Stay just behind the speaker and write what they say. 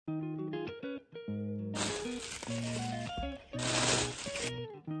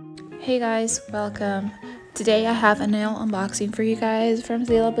Hey guys, welcome. Today I have a nail unboxing for you guys from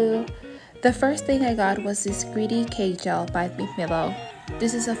Zillabeau. The first thing I got was this Greedy Cake Gel by Milo.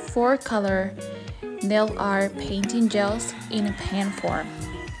 This is a 4-color nail art painting gels in a pan form.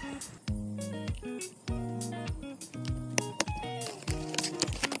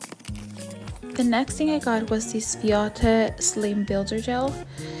 The next thing I got was this Fiote Slim Builder Gel.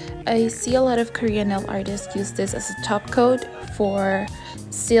 I see a lot of Korean nail artists use this as a top coat for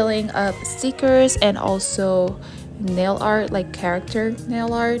sealing up stickers and also nail art, like character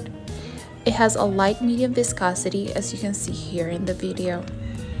nail art. It has a light medium viscosity, as you can see here in the video.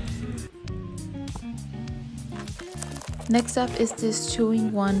 Next up is this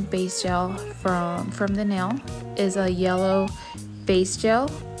 2-in-1 base gel from the nail. It's a yellow base gel,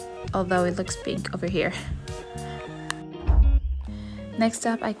 although it looks pink over here. Next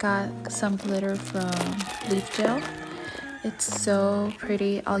up, I got some glitter from Leaf Gel. It's so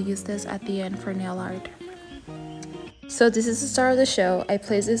pretty. I'll use this at the end for nail art. So this is the start of the show. I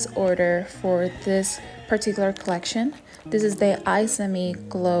placed this order for this particular collection. This is the Izemi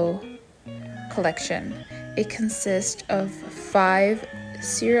Glow collection. It consists of 5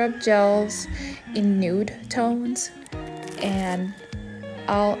 syrup gels in nude tones, and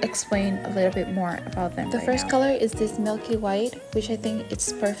I'll explain a little bit more about them. The first color is this milky white, which I think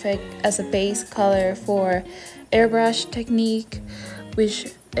it's perfect as a base color for airbrush technique,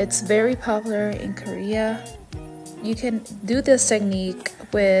 which it's very popular in Korea. You can do this technique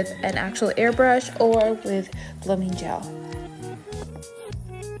with an actual airbrush or with gloaming gel.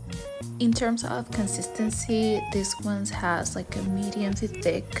 In terms of consistency, this one has like a medium to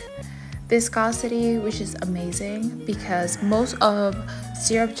thick viscosity, which is amazing because most of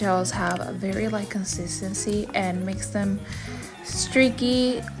syrup gels have a very light consistency and makes them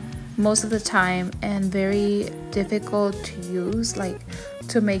streaky most of the time and very difficult to use. Like,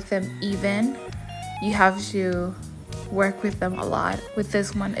 to make them even, you have to work with them a lot. With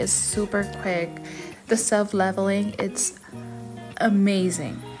this one, it's super quick. The self-leveling, it's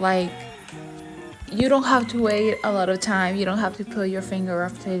amazing. Like, you don't have to wait a lot of time. You don't have to put your finger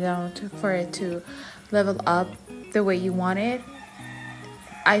upside down for it to level up the way you want it.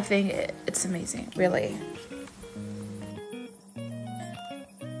 I think it's amazing, really.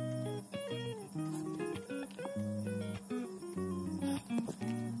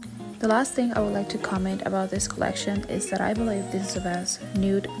 The last thing I would like to comment about this collection is that I believe this is the best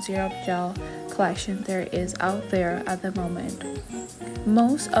nude syrup gel collection there is out there at the moment.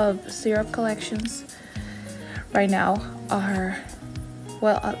 Most of syrup collections right now are,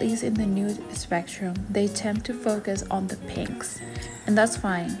 well, at least in the nude spectrum, they tend to focus on the pinks, and that's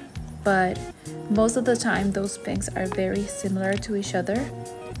fine, but most of the time those pinks are very similar to each other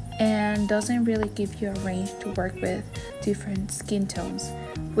and doesn't really give you a range to work with different skin tones.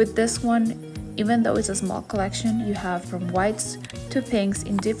 With this one, even though it's a small collection, you have from whites to pinks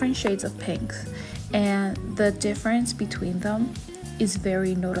in different shades of pinks, and the difference between them is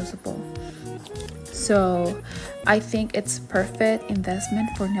very noticeable. So I think it's perfect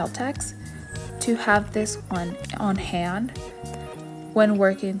investment for nail techs to have this one on hand when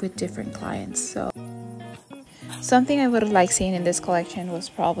working with different clients. So something I would have liked seeing in this collection was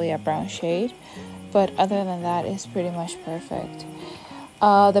probably a brown shade, but other than that, it's pretty much perfect.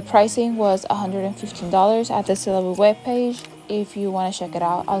 The pricing was $115 at the Zillabeau webpage. If you want to check it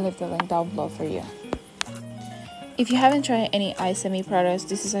out, I'll leave the link down below for you. If you haven't tried any Izemi products,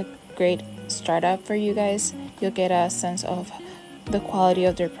 this is a great startup for you guys. You'll get a sense of the quality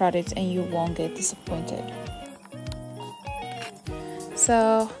of their products and you won't get disappointed.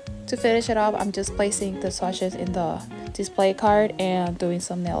 So to finish it up, I'm just placing the swatches in the display card and doing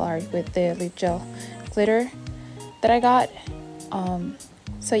some nail art with the lip gel glitter that I got.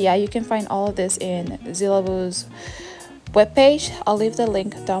 So yeah, you can find all of this in Zillabeau's webpage. I'll leave the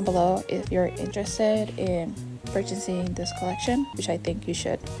link down below if you're interested in purchasing this collection, which I think you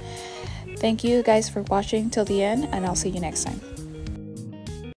should. Thank you guys for watching till the end, and I'll see you next time.